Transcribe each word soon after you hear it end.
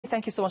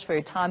Thank you so much for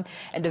your time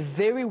and a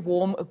very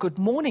warm good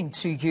morning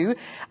to you.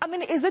 I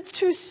mean, is it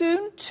too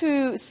soon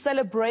to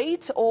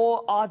celebrate,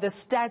 or are the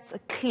stats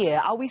clear?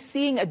 Are we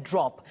seeing a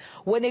drop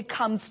when it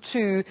comes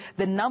to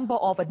the number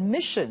of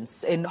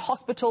admissions in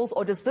hospitals,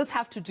 or does this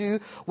have to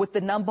do with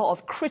the number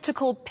of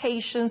critical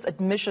patients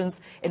admissions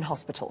in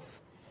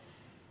hospitals?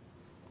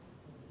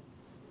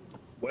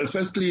 Well,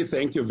 firstly,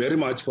 thank you very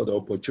much for the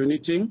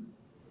opportunity,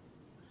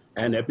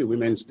 and happy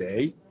Women's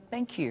Day.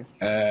 Thank you.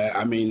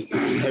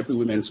 Happy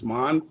Women's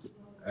Month.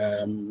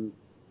 Let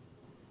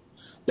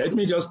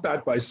me just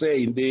start by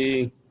saying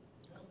the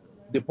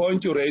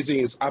point you're raising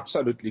is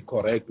absolutely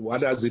correct.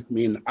 What does it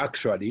mean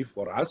actually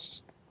for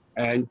us?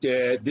 And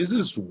this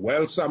is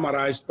well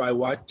summarized by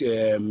what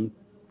the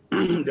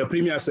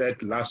Premier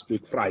said last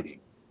week,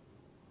 Friday.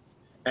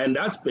 And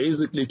that's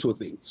basically two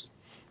things.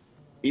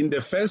 In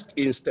the first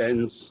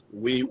instance,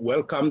 we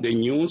welcome the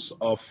news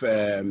of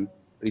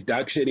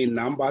reduction in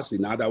numbers.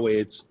 In other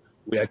words,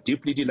 we are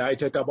deeply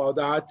delighted about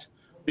that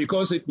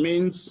because it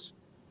means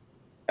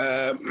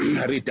a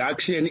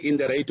reduction in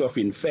the rate of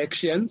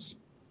infections.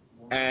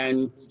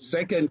 And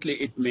secondly,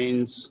 it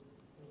means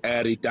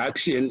a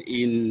reduction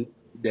in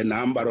the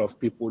number of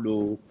people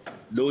who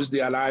lose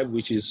their life,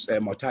 which is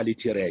a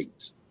mortality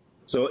rate.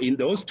 So in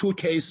those two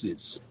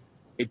cases,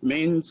 it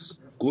means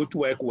good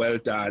work well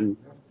done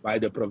by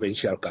the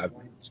provincial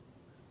government.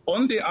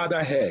 On the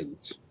other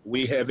hand,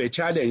 we have a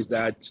challenge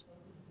that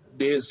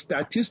the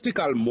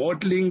statistical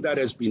modeling that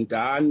has been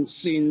done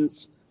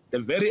since the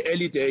very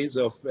early days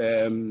of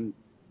the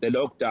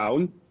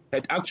lockdown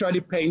had actually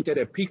painted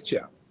a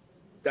picture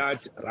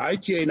that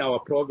right here in our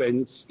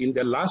province, in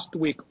the last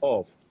week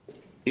of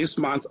this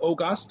month,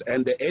 August,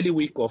 and the early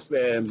week of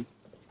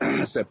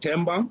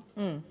September,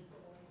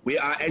 we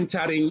are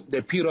entering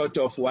the period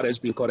of what has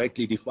been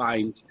correctly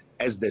defined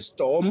as the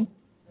storm,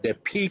 the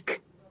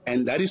peak,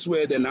 and that is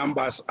where the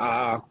numbers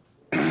are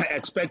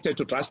expected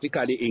to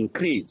drastically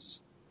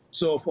increase.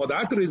 So for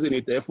that reason,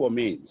 it therefore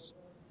means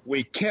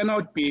we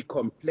cannot be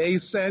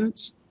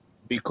complacent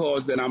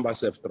because the numbers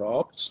have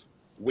dropped.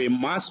 We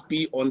must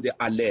be on the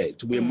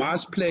alert. We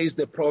must place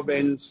the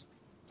province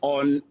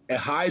on a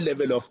high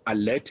level of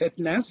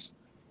alertedness,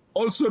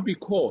 also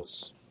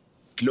because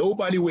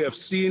globally we have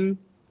seen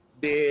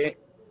the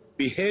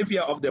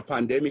behavior of the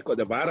pandemic or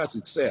the virus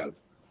itself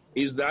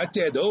is that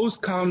those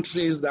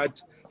countries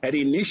that had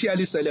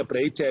initially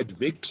celebrated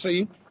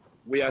victory,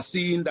 we are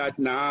seeing that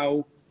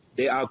now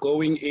they are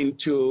going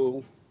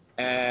into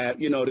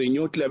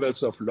renewed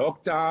levels of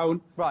lockdown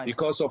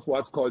because of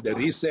what's called the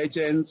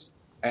resurgence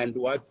and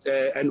what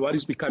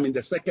is becoming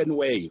the second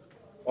wave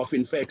of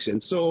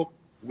infection. So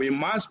we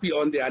must be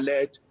on the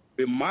alert.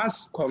 We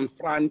must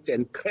confront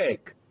and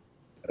crack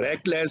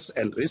reckless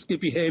and risky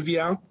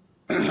behavior.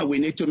 We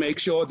need to make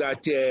sure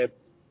that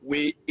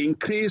we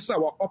increase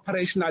our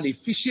operational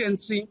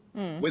efficiency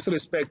with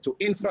respect to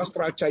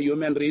infrastructure,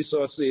 human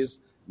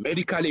resources,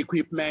 medical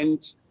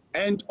equipment,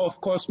 and of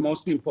course,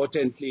 most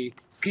importantly,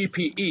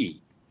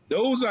 PPE.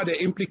 Those are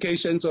the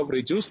implications of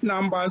reduced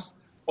numbers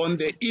on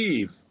the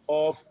eve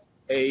of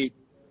a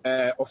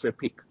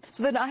peak.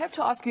 So then I have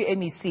to ask you,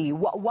 MEC,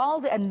 while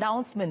the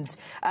announcement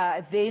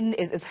then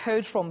is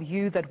heard from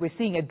you that we're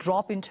seeing a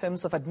drop in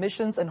terms of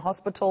admissions in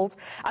hospitals,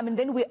 I mean,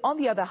 then we, on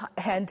the other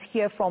hand,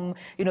 hear from,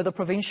 the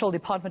Provincial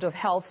Department of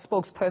Health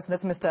spokesperson,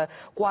 that's Mr.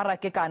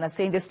 Kekana,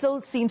 saying there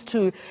still seems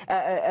to,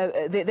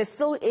 there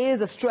still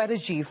is a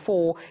strategy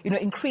for,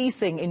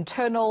 increasing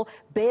internal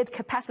bed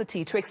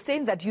capacity to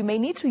extent that you may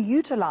need to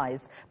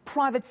utilize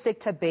private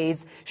sector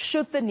beds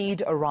should the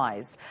need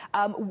arise.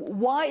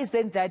 Why is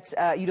then that,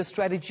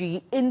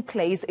 strategy in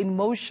place, in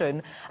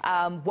motion,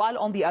 while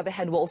on the other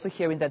hand we're also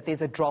hearing that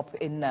there's a drop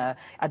in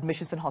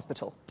admissions in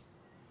hospital?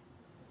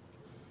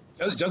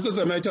 Just as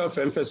a matter of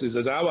emphasis,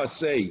 as I was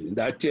saying,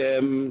 that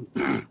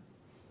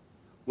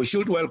we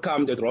should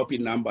welcome the drop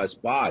in numbers,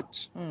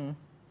 but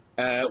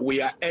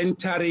we are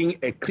entering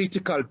a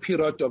critical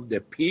period of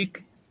the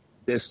peak,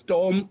 the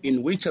storm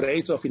in which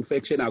rates of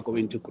infection are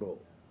going to grow.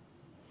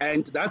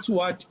 And that's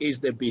what is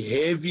the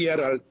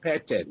behavioral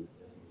pattern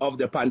of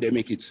the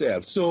pandemic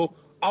itself. So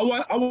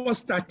our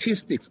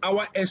statistics,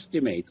 our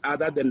estimates are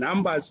that the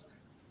numbers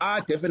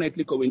are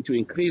definitely going to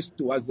increase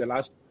towards the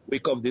last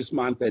week of this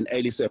month and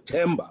early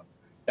September.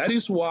 That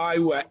is why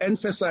we are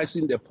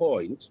emphasizing the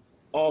point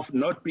of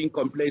not being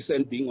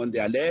complacent, being on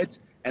the alert.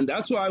 And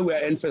that's why we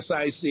are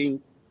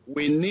emphasizing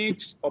we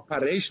need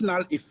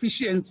operational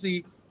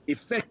efficiency,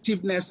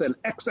 effectiveness, and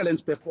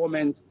excellence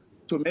performance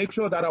to make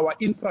sure that our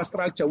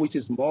infrastructure, which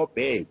is more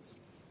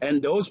beds, and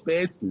those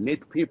beds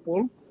need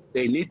people,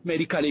 they need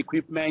medical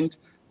equipment,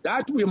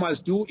 that we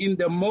must do in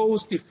the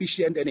most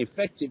efficient and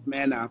effective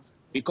manner,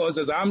 because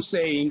as I'm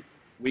saying,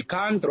 we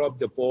can't drop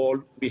the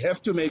ball. We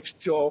have to make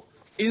sure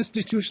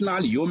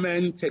institutional,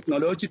 human,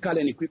 technological,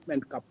 and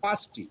equipment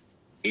capacity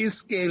is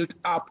scaled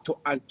up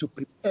to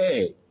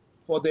prepare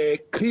for the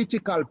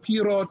critical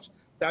period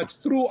that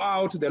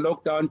throughout the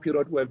lockdown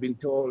period we've been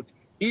told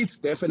it's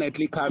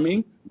definitely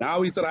coming.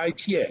 Now it's right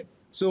here.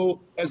 So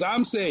as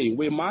I'm saying,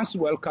 we must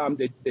welcome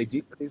the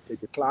decrease, the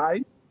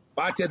decline,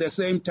 but at the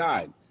same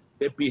time,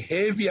 the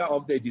behavior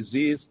of the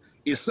disease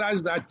is such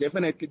that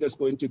definitely there's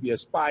going to be a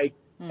spike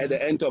at the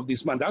end of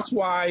this month. That's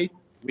why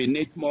we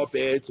need more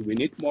beds, we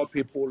need more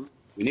people,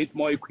 we need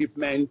more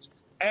equipment,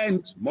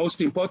 and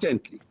most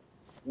importantly,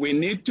 we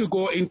need to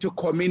go into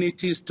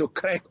communities to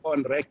crack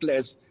on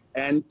reckless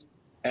and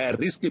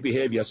risky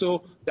behavior.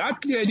 So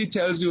that clearly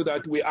tells you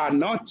that we are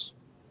not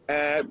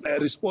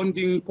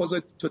responding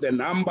positive to the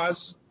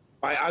numbers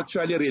by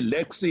actually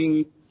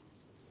relaxing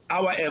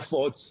our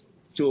efforts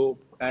to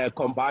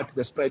combat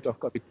the spread of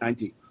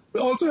COVID-19. We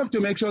also have to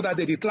make sure that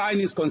the decline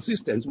is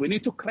consistent. We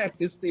need to crack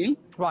this thing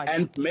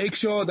and make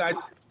sure that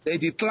the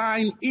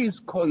decline is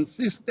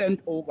consistent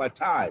over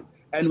time,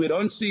 and we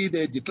don't see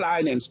the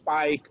decline and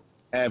spike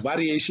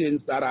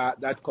variations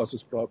that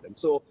causes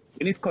problems. So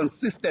we need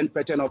consistent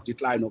pattern of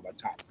decline over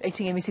time.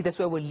 Acting MEC, that's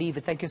where we'll leave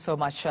it. Thank you so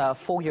much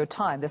for your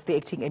time. That's the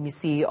Acting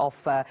MEC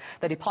of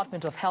the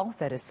Department of Health.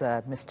 That is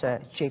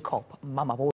Mr. Jacob Mamabolo.